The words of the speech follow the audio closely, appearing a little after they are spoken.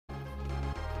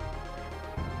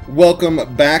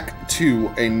Welcome back to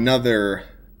another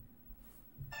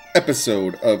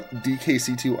episode of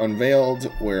DKC2 Unveiled,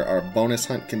 where our bonus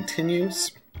hunt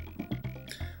continues.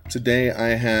 Today I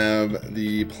have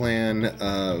the plan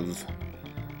of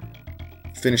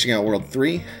finishing out World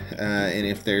 3, and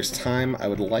if there's time, I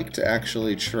would like to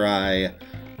actually try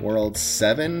World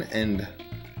 7 and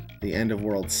the end of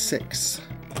World 6.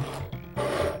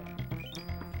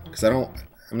 Because I'm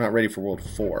not ready for World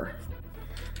 4.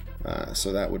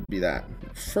 So that would be that.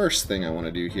 First thing I want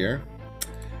to do here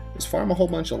is farm a whole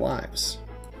bunch of lives.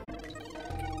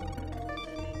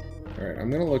 Alright, I'm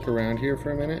going to look around here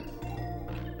for a minute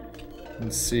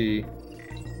and see.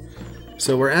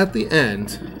 So we're at the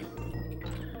end,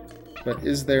 but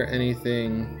is there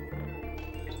anything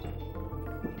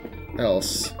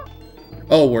else?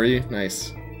 Oh, were you?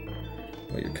 Nice.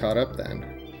 Well, you're caught up then.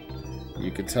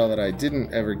 You could tell that I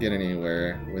didn't ever get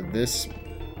anywhere with this.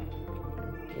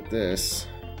 I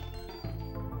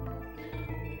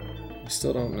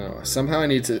still don't know. Somehow I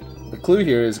need to... The clue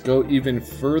here is go even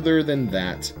further than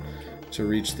that to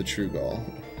reach the true goal.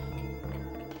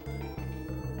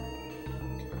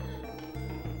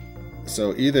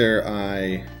 So either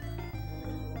I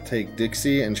take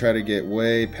Dixie and try to get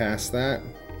way past that.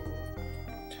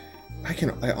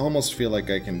 I almost feel like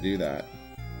I can do that.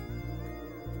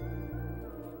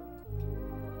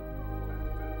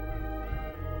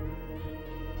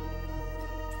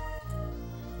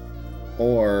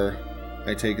 Or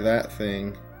I take that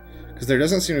thing, because there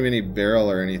doesn't seem to be any barrel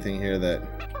or anything here that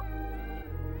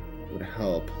would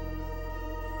help.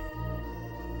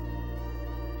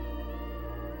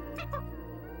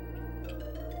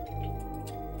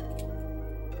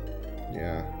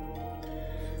 Yeah.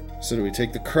 So do we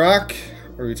take the croc,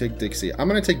 or do we take Dixie? I'm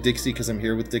going to take Dixie because I'm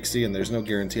here with Dixie, and there's no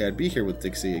guarantee I'd be here with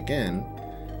Dixie again.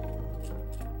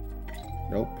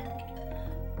 Nope.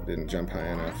 I didn't jump high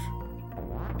enough.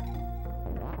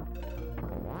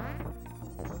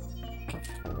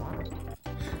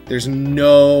 There's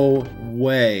no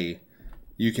way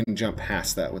you can jump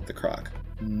past that with the croc.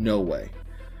 No way.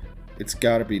 It's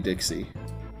got to be Dixie.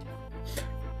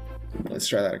 Let's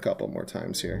try that a couple more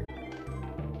times here.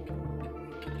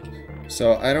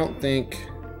 So I don't think...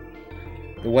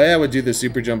 The way I would do the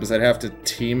super jump is I'd have to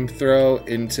team throw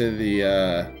into the...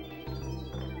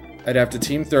 I'd have to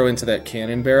team throw into that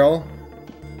cannon barrel.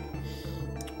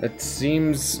 It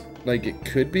seems like it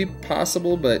could be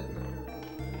possible, but...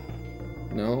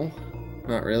 No,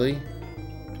 not really.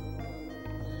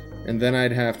 And then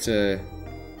I'd have to...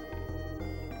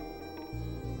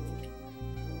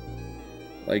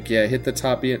 Like, yeah, hit the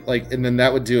top... Like, and then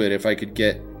that would do it if I could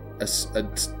get a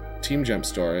team jump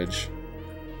storage.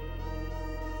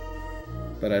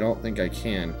 But I don't think I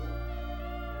can.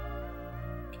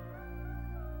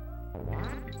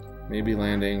 Maybe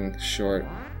landing short.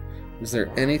 Is there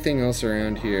anything else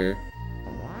around here?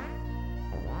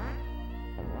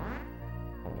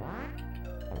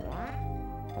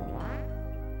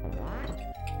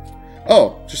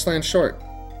 Oh, just land short.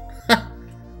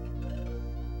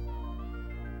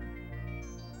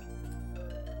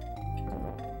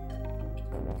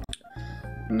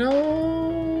 No.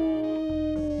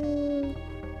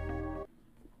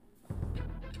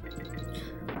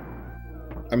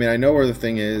 I mean, I know where the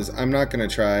thing is. I'm not going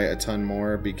to try a ton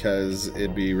more because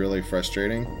it'd be really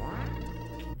frustrating.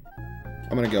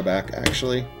 I'm going to go back,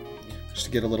 actually, just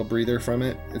to get a little breather from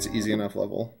it. It's an easy enough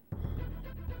level.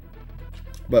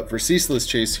 But for Ceaseless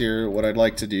Chase here, what I'd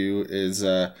like to do is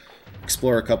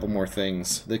explore a couple more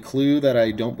things. The clue that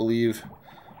I don't believe...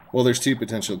 Well, there's two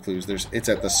potential clues. It's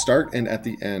at the start and at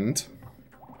the end.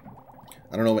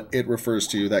 I don't know what it refers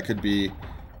to. That could be...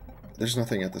 There's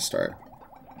nothing at the start.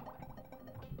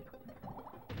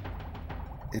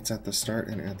 It's at the start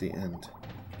and at the end.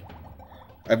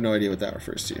 I have no idea what that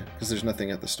refers to, because there's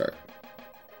nothing at the start.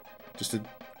 Just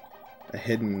a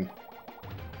hidden...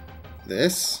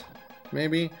 This?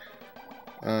 Maybe?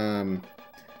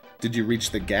 Did you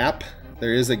reach the gap?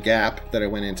 There is a gap that I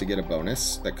went in to get a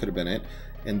bonus. That could have been it.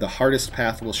 And the hardest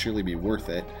path will surely be worth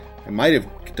it. I might have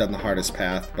done the hardest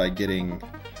path by getting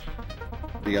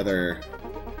the other...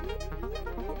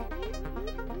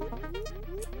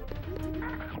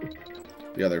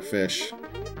 fish.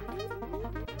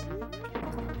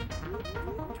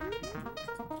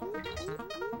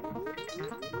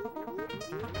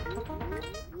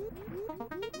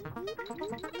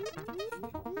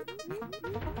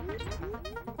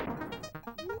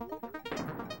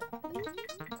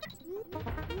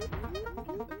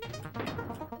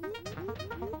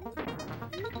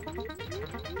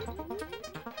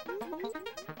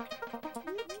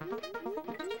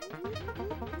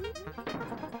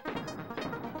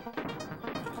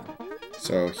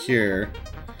 So here,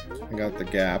 I got the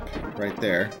gap right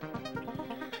there.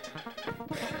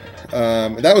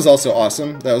 That was also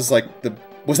awesome. That was like the...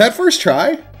 Was that first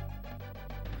try?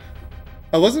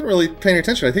 I wasn't really paying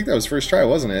attention. I think that was first try,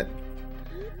 wasn't it?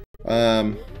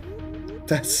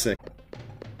 That's sick.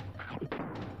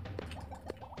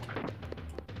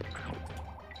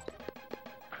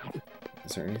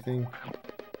 Is there anything?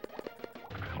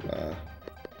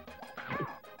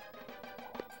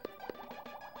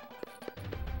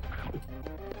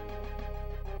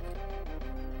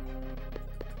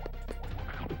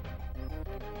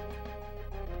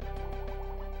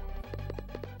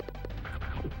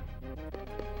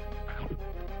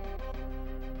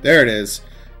 There it is.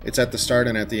 It's at the start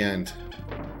and at the end.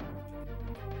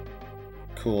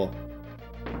 Cool.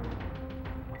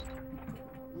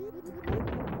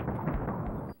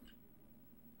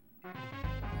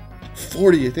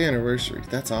 '40th anniversary.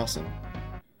 That's awesome.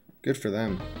 Good for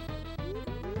them.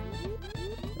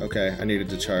 Okay, I needed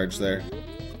to charge there.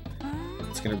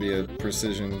 It's gonna be a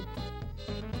precision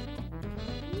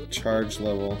charge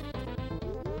level.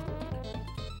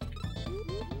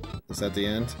 Is that the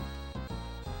end?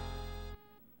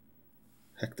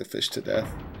 Heck the fish to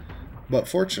death. But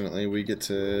fortunately, we get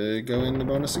to go in the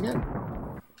bonus again.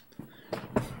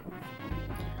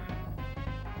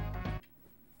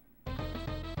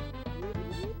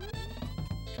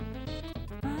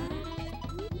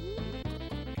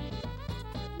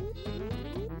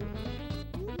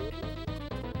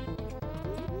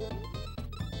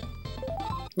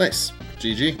 Nice.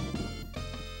 GG.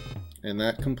 And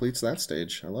that completes that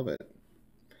stage. I love it.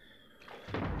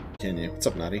 Can you? What's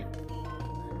up, Naughty?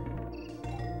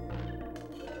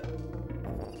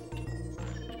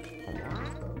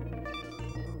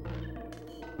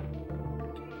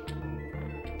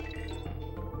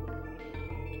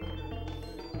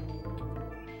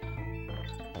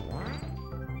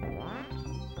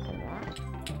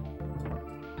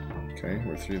 Okay,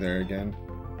 we're through there again.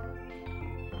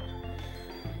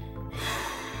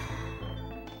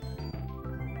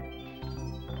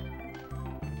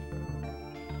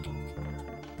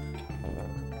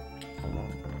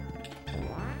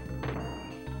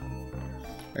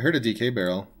 I heard a DK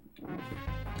barrel.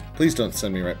 Please don't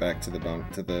send me right back to the bone,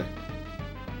 to the...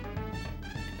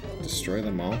 Destroy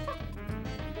them all.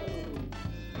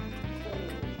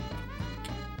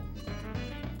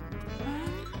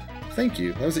 Thank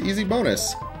you. That was an easy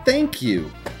bonus. Thank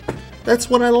you. That's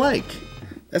what I like.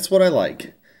 That's what I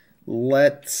like.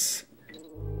 Let's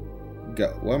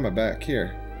go. Why am I back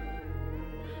here?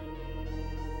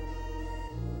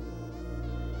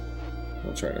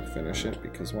 We'll try to finish it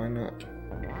because why not?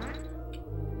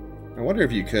 I wonder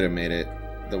if you could have made it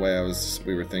the way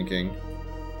we were thinking.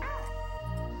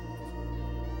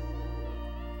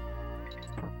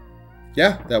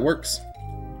 Yeah, that works.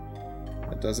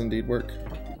 That does indeed work.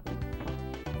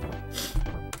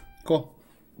 Cool.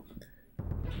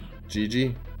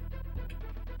 GG.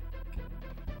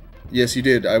 Yes, you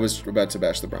did. I was about to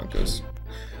bash the Broncos.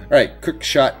 Alright,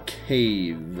 Crookshot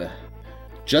Cave.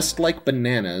 Just like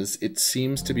bananas, it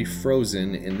seems to be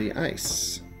frozen in the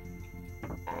ice.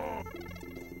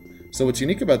 So what's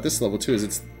unique about this level, too, is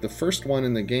it's the first one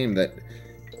in the game that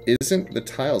isn't the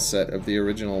tile set of the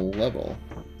original level,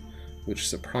 which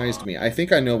surprised me. I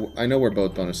think I know where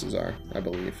both bonuses are, I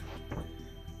believe.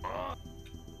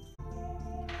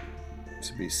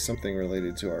 To be something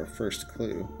related to our first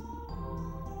clue.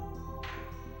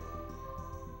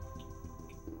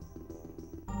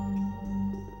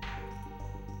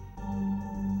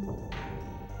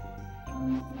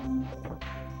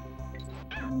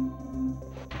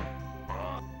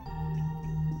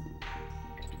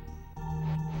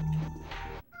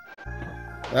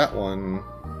 That one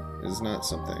is not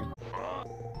something.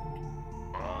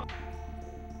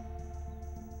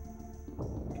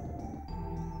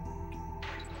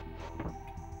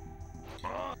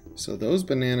 So those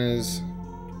bananas,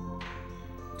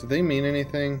 do they mean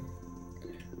anything?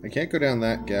 I can't go down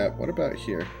that gap. What about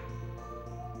here?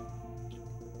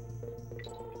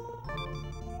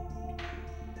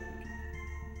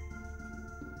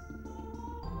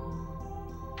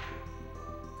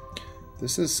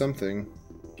 This is something.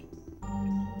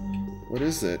 What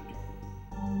is it?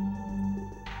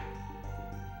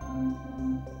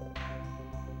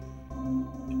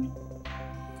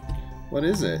 What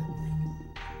is it?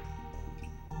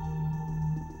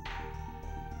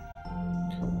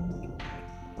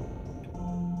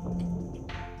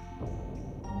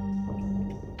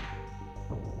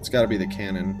 It's got to be the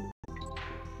cannon.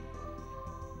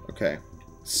 Okay,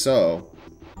 so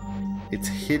it's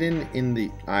hidden in the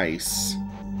ice.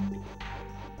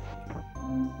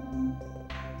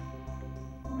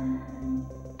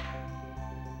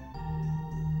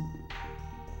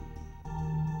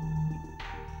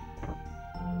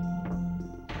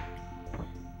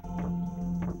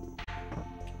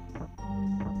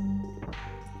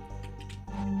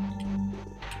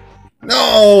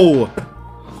 No!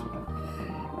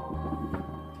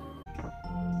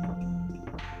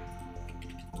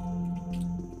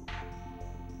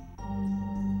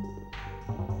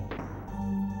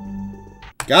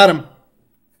 Got him.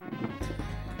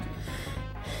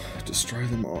 Destroy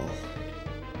them all.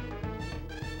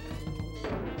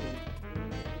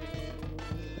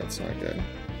 That's not good.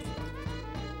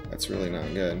 That's really not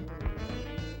good.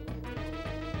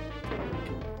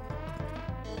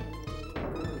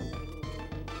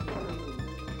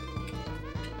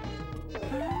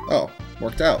 Oh,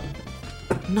 worked out.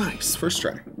 Nice, first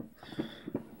try.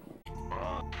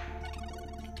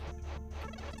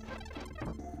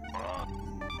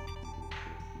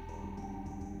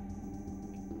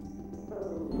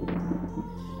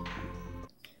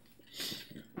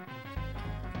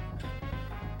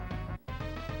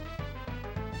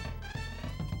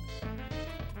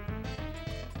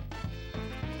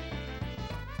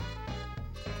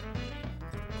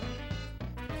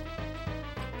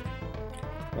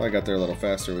 Well, I got there a little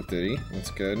faster with Diddy. That's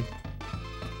good.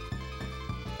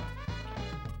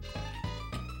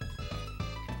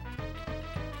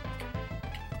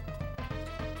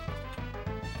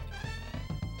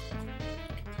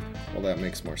 Well, that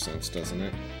makes more sense, doesn't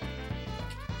it?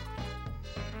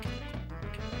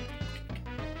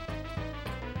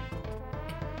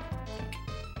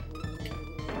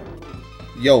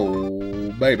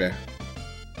 Yo, baby.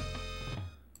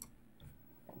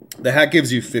 The hack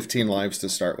gives you 15 lives to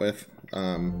start with,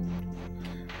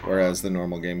 whereas the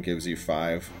normal game gives you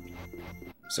 5.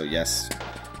 So yes,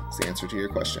 it's the answer to your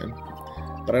question.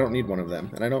 But I don't need one of them,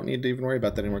 and I don't need to even worry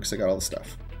about that anymore because I got all the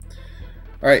stuff.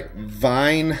 Alright,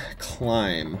 Vine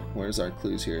Climb. Where's our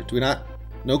clues here? Do we not...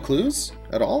 No clues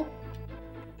at all?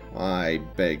 I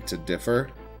beg to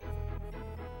differ.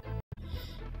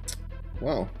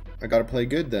 Well, I gotta play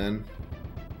good then.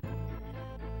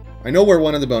 I know where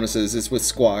one of the bonuses is with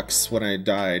Squawks when I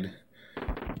died.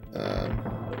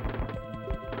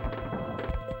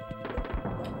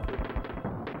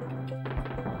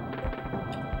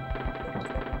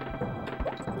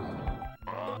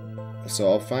 So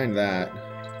I'll find that.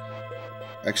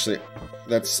 Actually,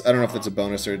 that's... I don't know if that's a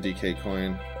bonus or a DK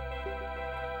coin.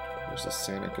 There's a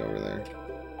Sanic over there.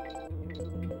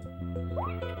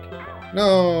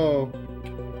 No!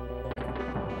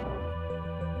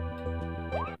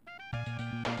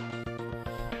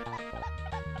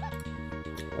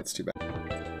 That's too bad.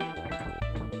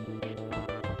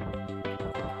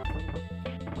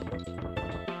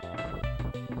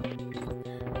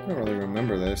 I don't really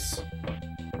remember this.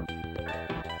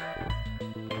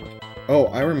 Oh,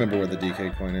 I remember where the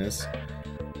DK coin is.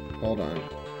 Hold on.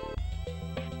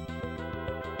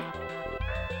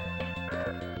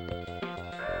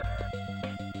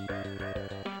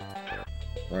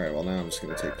 Alright, well now I'm just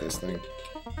gonna take this thing.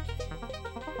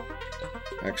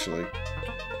 Actually...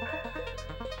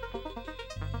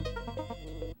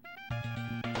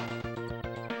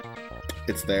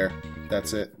 It's there.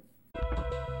 That's it.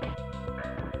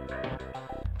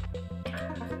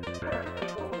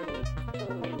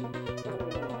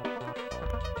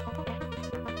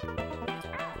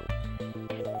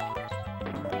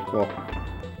 Cool.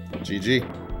 GG.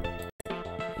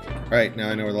 Alright, now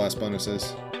I know where the last bonus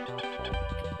is.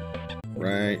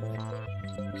 Right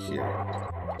here.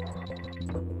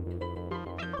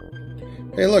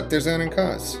 Hey look, there's Ann and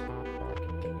Kaz.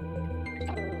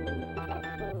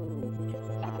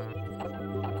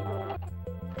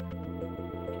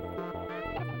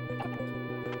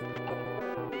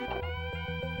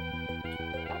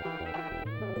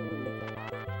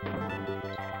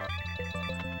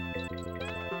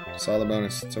 Saw the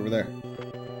bonus. It's over there.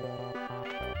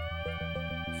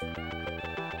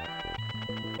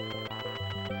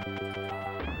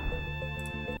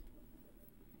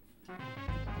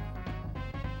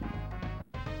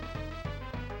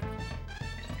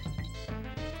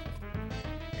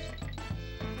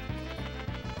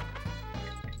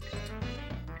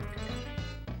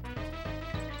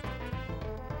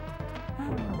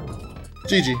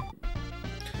 GG.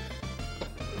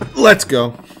 Let's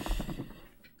go.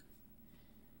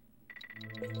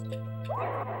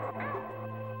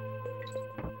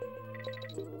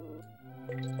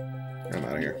 I'm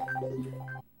out of here.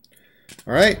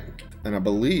 Alright, and I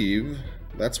believe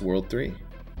that's World 3.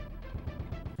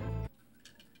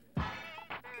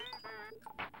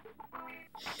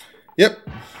 Yep.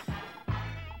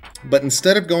 But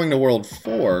instead of going to World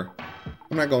 4,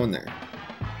 I'm not going there.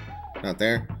 Not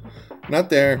there. Not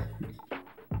there.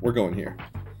 We're going here.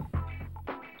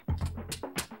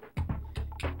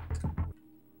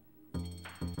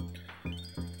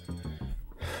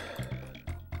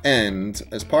 And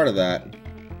as part of that,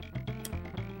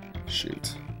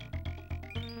 shoot.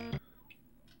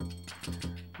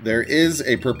 There is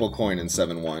a purple coin in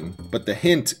 7-1, but the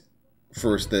hint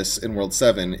for this in World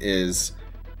 7 is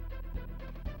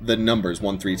the numbers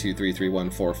 1, 3, 2, 3, 3,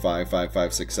 1, 4, 5, 5,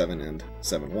 5, 6, 7, and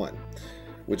 7-1,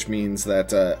 which means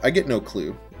that I get no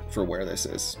clue for where this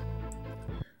is.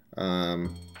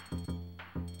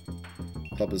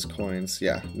 Club is coins.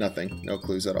 Yeah, nothing. No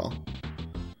clues at all.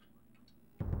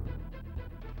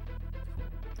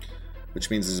 Which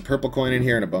means there's a purple coin in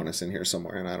here and a bonus in here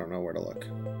somewhere, and I don't know where to look.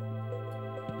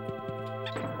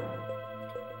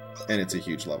 And it's a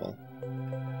huge level.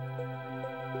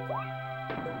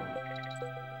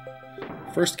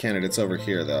 First candidate's over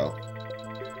here, though,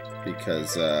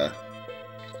 because there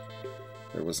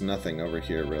was nothing over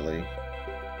here, really.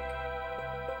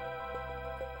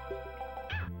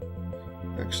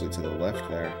 Actually, to the left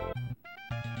there.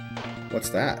 What's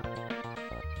that?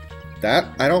 That?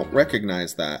 I don't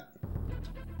recognize that.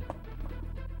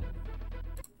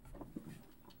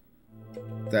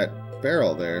 That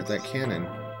barrel there, that cannon.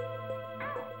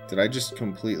 Did I just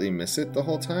completely miss it the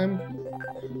whole time?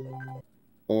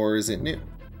 Or is it new?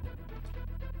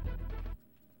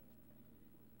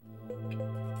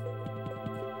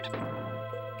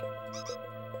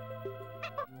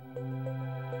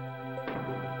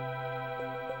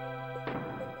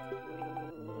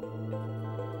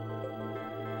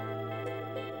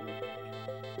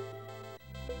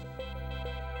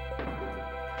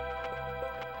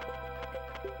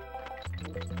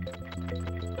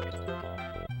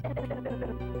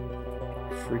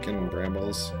 Freaking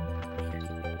brambles.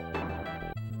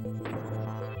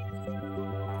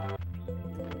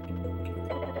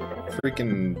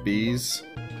 Freaking bees.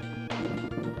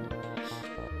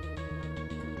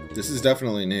 This is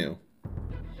definitely new.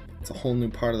 It's a whole new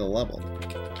part of the level.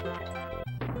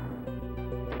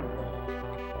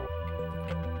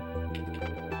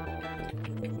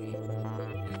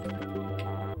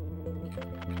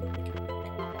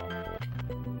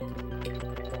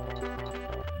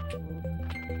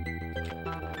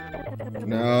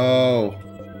 No.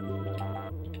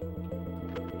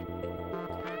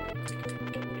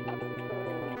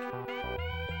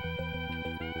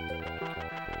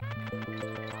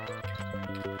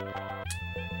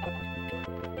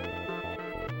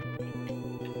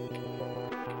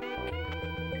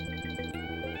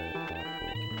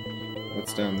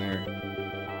 What's down there?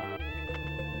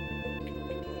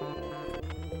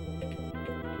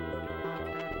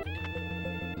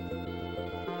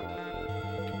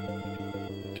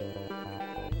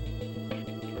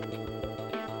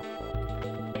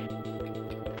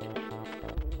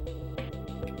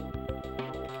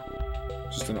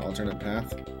 Just an alternate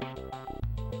path.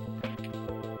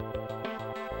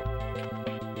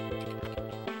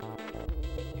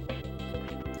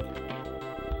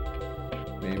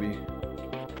 Maybe.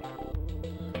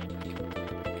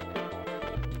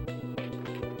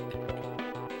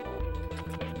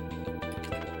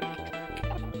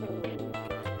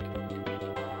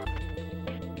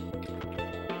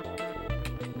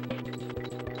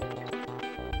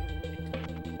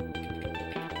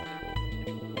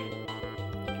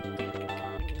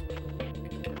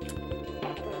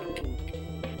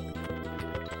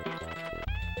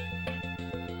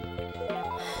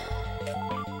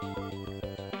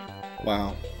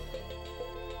 Wow.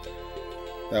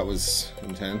 That was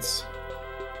intense.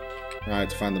 Now I have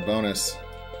to find the bonus.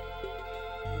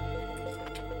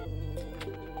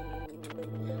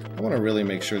 I want to really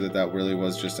make sure that that really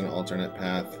was just an alternate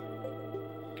path.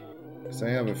 Because I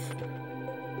have a...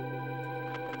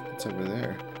 What's over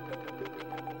there?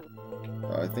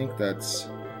 I think that's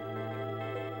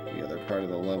the other part of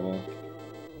the level.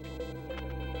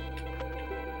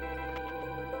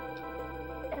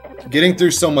 Getting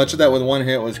through so much of that with one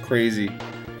hit was crazy.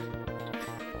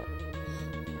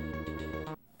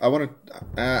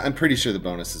 I'm pretty sure the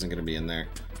bonus isn't going to be in there.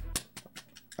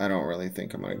 I don't really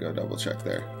think I'm going to go double check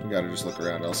there. We got to just look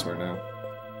around elsewhere now.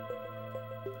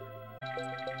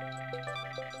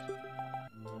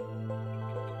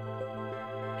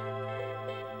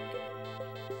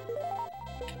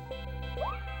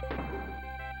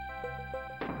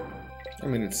 I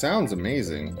mean, it sounds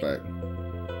amazing, but...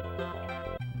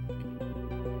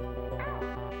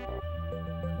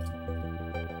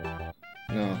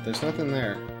 No, there's nothing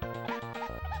there.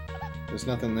 There's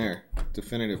nothing there.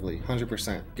 Definitively.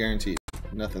 100%. Guaranteed.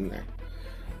 Nothing there.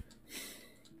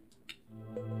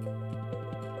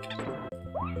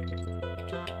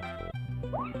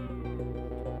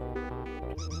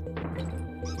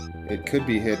 It could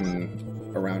be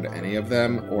hidden around any of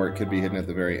them, or it could be hidden at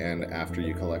the very end after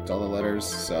you collect all the letters,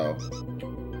 so...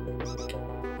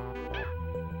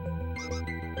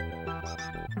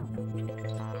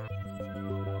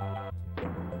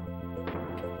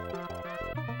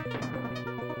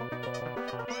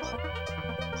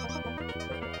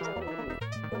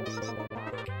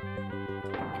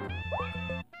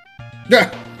 No!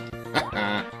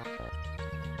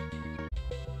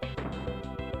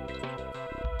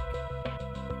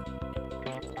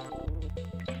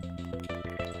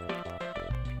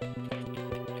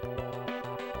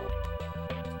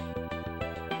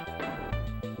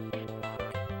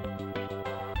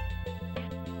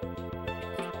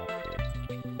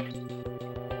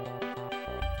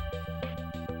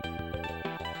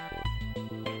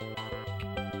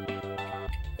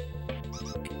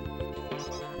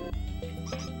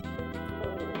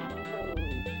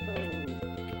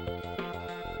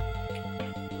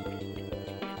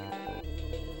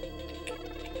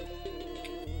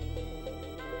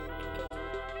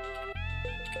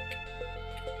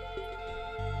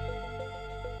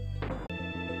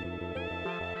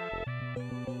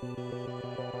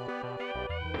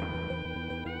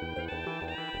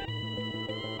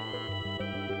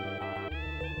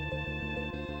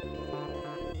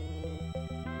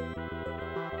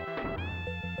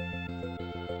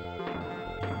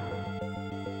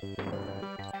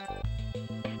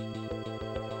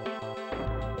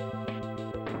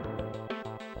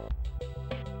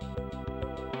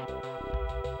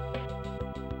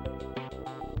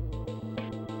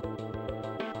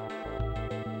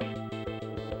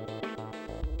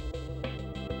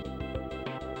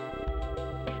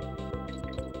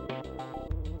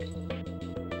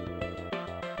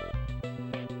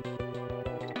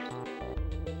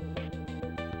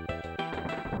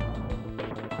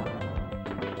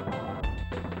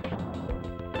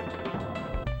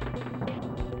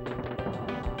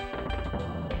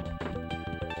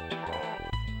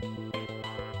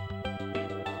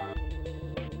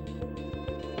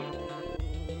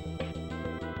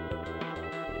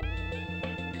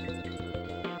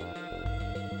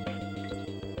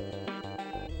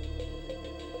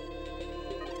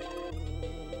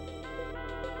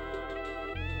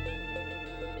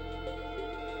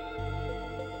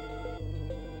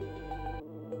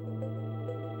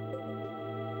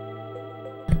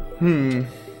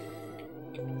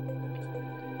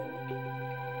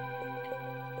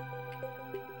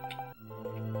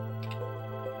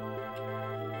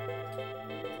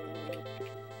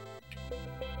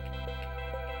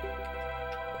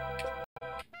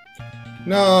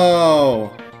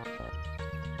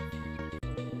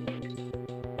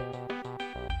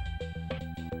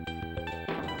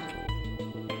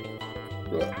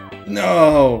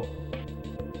 No!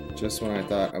 Just when I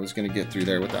thought I was gonna get through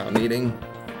there without needing.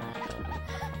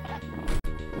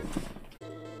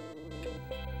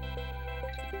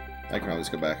 I can always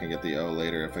go back and get the O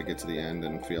later if I get to the end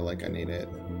and feel like I need it.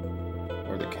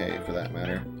 Or the K for that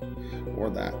matter. Or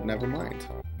that. Never mind.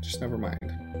 Just never mind.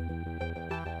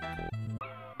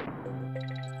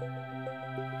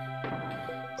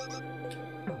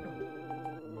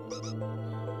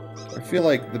 I feel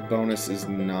like the bonus is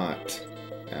not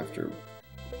after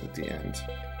at the end.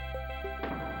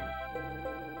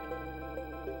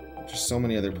 There's so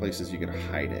many other places you could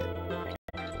hide it.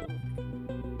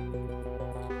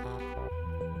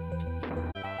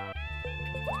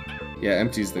 Yeah,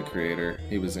 Empty's the creator.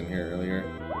 He was in here earlier.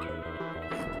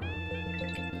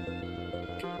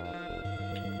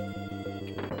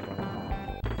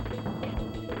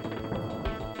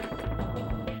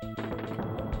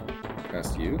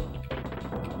 Past you?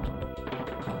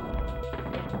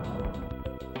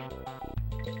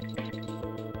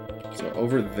 So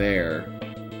over there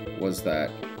was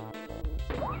that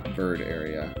bird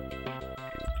area.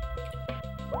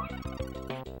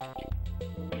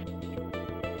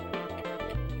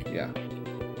 Yeah,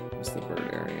 it's the bird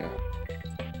area.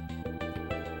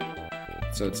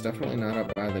 So it's definitely not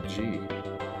up by the G.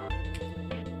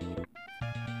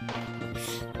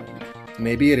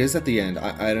 Maybe it is at the end.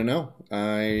 I don't know.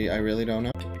 I really don't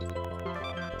know.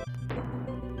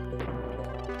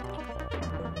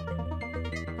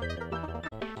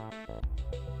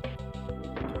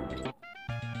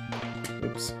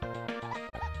 Oops.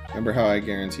 Remember how I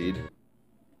guaranteed?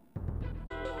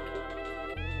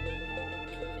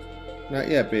 Not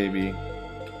yet, baby.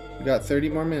 We got 30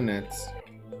 more minutes.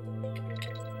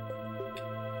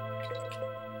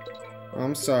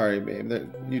 I'm sorry, babe.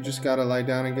 You just gotta lie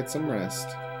down and get some rest.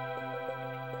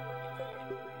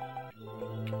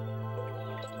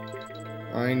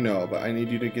 I know, but I need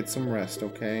you to get some rest,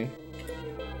 okay?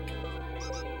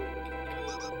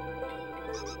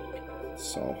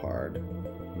 It's so hard.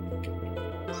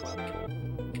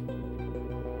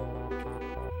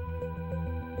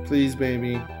 Please,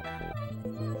 baby.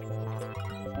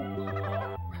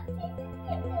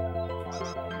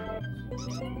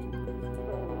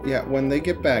 Yeah, when they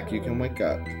get back, you can wake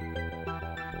up.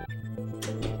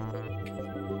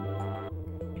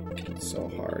 It's so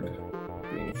hard.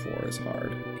 4 is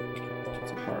hard.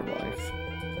 It's a hard life.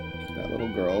 That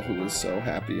little girl who was so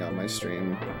happy on my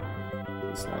stream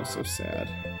is now so sad.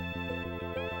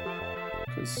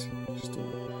 Because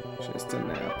she has to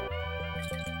nap.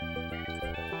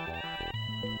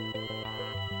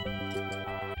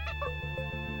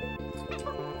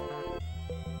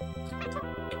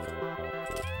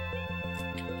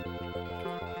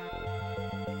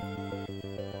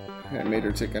 I made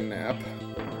her take a nap.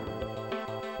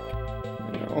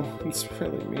 I know, it's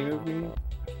really mean of me.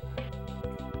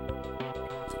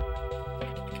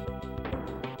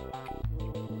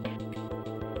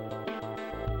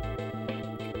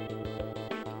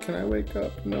 Can I wake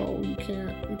up? No, you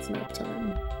can't. It's nap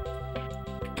time.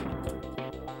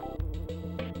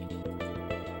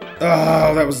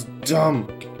 Oh, that was dumb.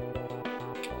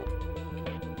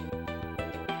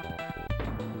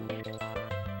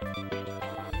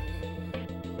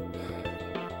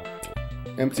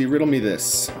 Empty, riddle me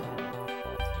this.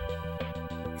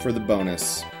 For the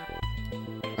bonus.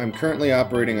 I'm currently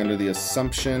operating under the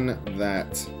assumption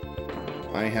that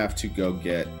I have to go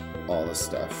get all the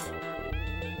stuff.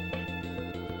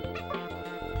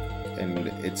 And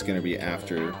it's going to be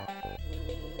after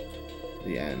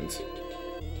the end.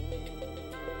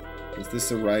 Is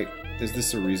this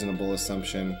a reasonable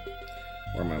assumption?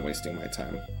 Or am I wasting my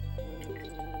time?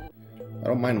 I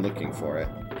don't mind looking for it,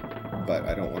 but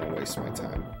I don't want to waste my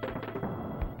time.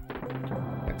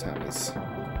 My time is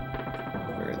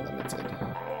very limited.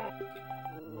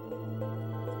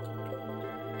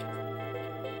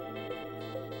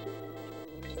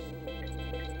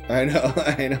 I know.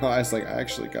 I was like, I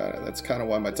actually got it. That's kind of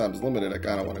why my time's limited. I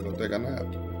kind of want to go take a nap.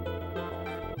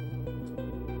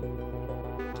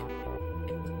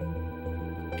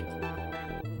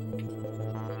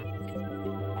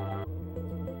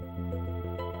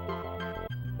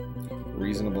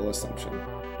 Reasonable assumption.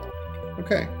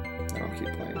 Okay, then I'll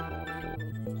keep playing.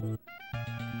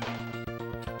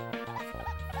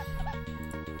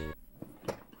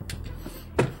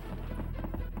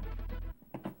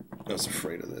 I was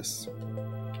afraid of this.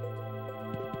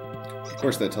 Of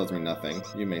course, that tells me nothing.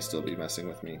 You may still be messing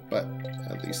with me, but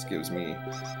at least gives me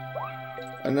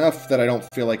enough that I don't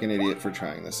feel like an idiot for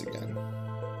trying this again.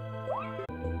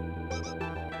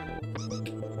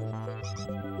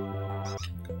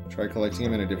 Try collecting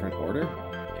them in a different order.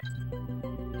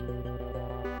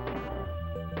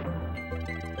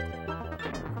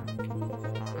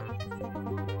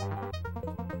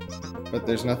 But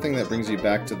there's nothing that brings you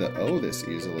back to the O this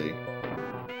easily.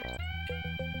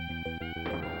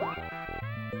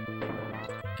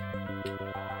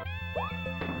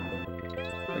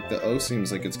 Like the O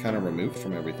seems like it's kind of removed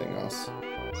from everything else.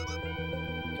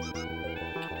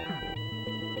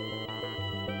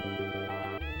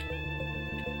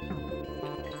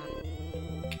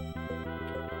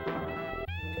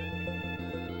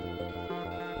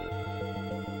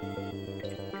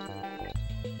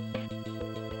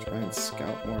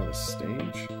 Scout more of the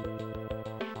stage.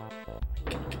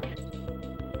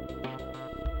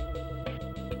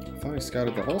 I thought I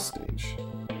scouted the whole stage.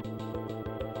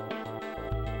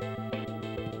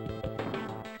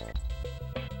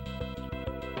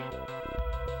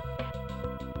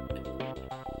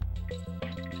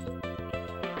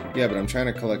 Yeah, but I'm trying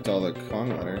to collect all the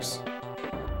Kong letters.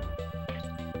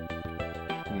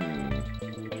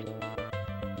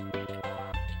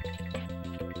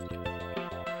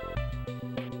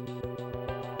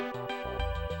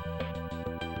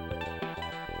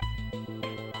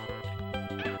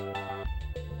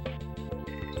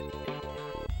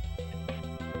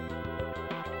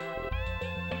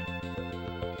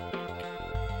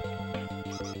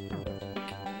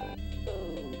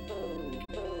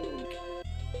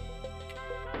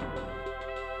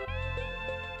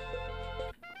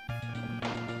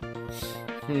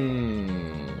 Anything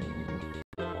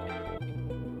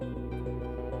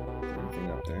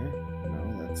up there? No,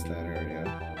 that's that area.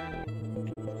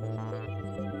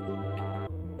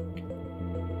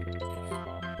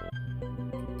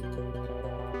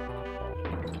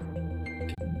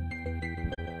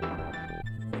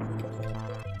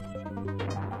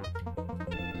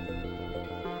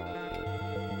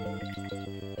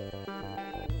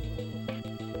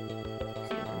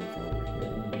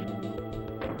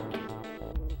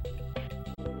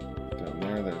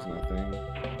 There's nothing.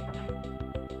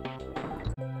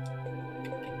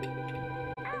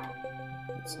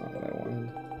 That's not what I wanted.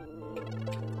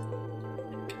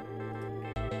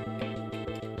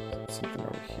 Something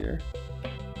over here.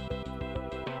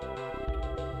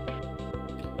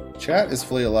 Chat is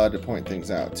fully allowed to point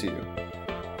things out too.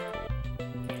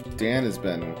 Dan has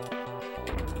been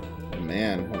the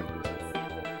man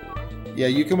Yeah,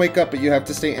 you can wake up, but you have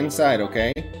to stay inside,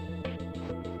 okay?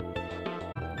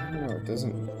 No, it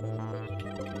doesn't...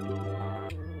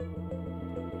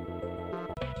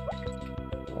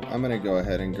 Well, I'm gonna go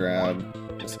ahead and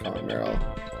grab this cotton barrel.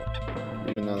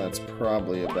 Even though that's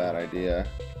probably a bad idea.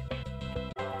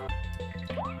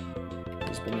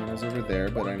 There's bananas over there,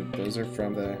 but those are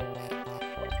from the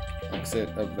exit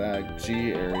of that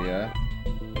G area.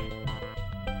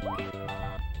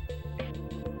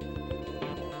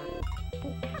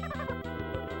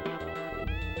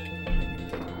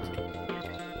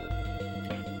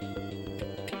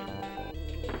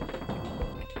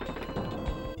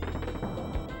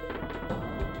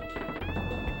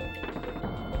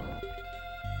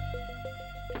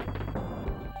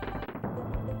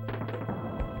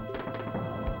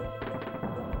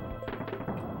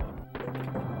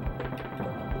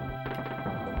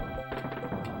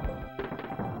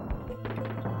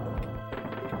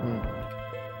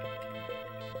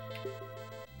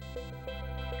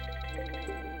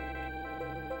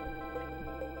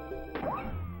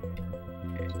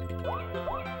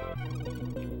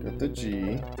 Got the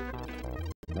G.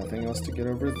 Nothing else to get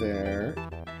over there.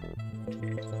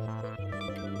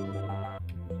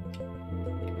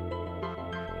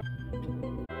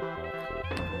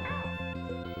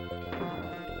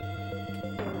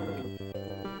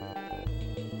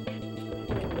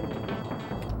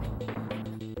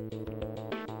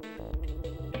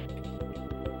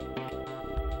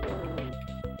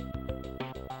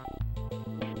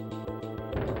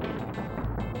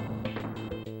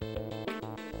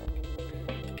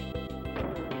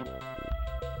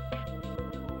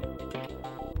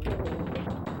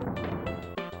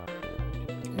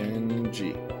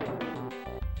 G.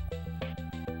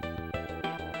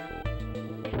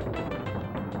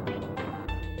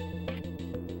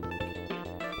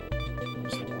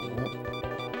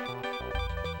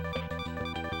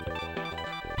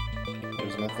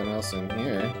 There's nothing else in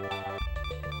here.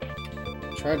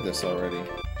 Tried this already.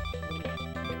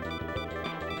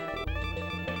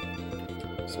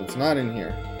 So it's not in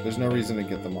here. There's no reason to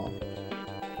get them all.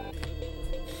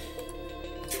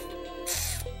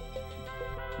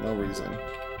 No reason.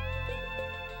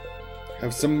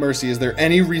 Have some mercy. Is there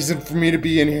any reason for me to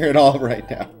be in here at all right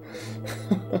now?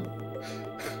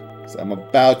 So I'm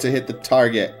about to hit the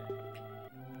target.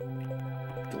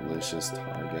 Delicious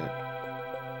target.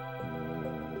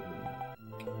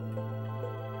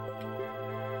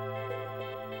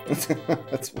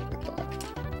 That's what I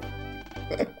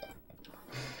thought.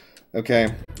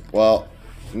 Okay. Well,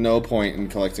 no point in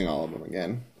collecting all of them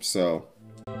again. So...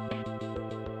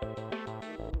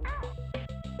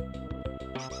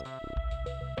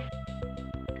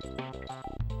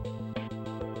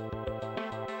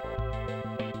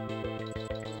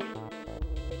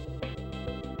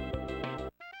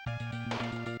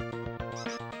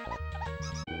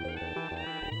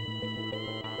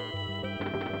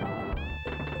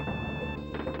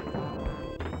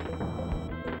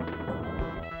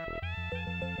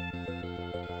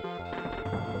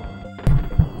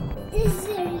 This is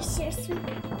very seriously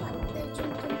what the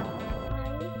drinking go.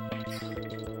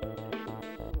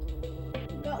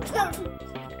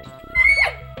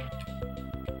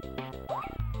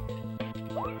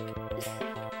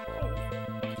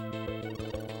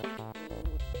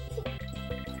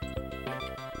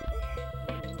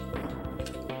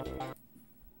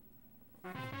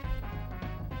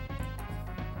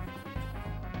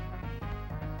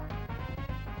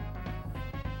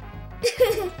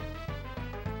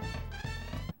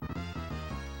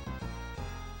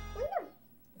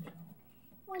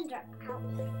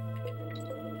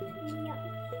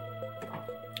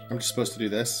 I'm just supposed to do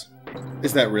this?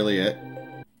 Is that really it?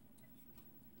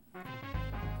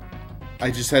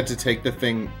 I just had to take the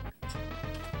thing...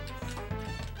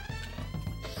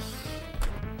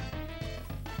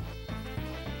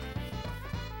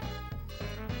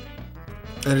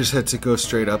 I just had to go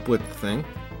straight up with the thing.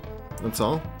 That's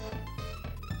all.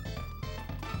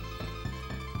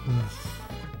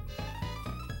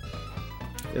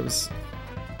 It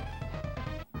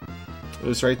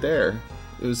was right there.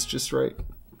 It was just right.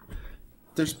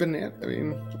 There's been, I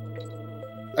mean,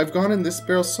 I've gone in this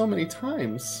barrel so many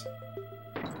times.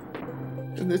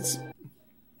 And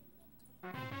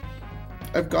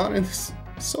I've gone in this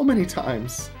so many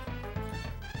times.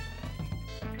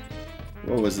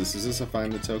 What was this? Is this a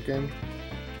find the token?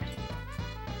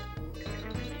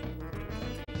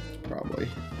 Probably.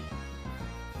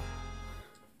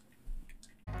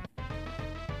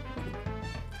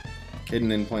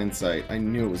 Hidden in plain sight. I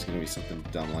knew it was going to be something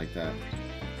dumb like that.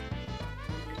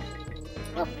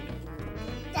 Oh,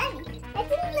 Daddy, I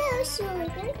didn't know you were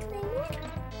going to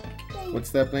claim it.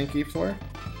 What's that blankie for?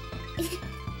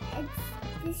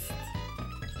 It's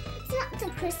not the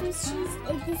Christmas trees.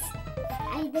 It's this.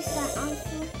 I just got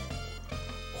also.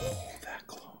 Oh, that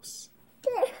close.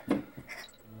 There.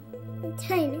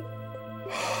 Tiny.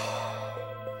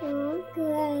 Oh,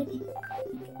 good.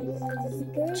 This is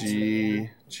good.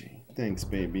 G. Thanks,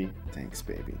 baby. Thanks,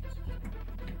 baby.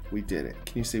 We did it.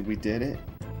 Can you say we did it?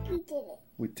 We did it.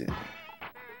 We did it.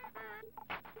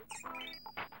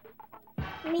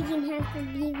 We can have to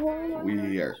be one.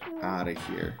 We are out of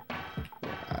here. We're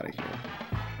out of here.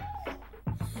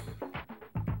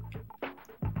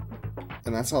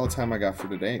 And that's all the time I got for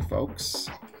today, folks.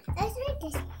 Let's read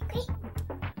this, okay?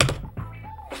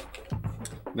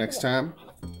 Next time,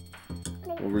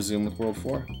 we'll resume with World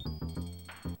 4.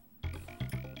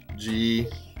 G.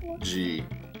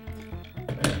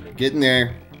 Getting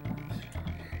there.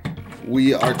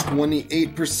 We are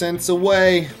 28%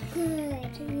 away. Good.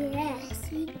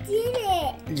 Yes, we did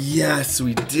it. Yes,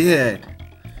 we did.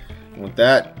 And with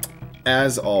that,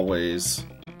 as always,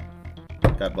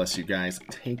 God bless you guys.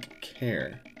 Take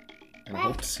care. And I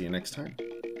hope to see you next time.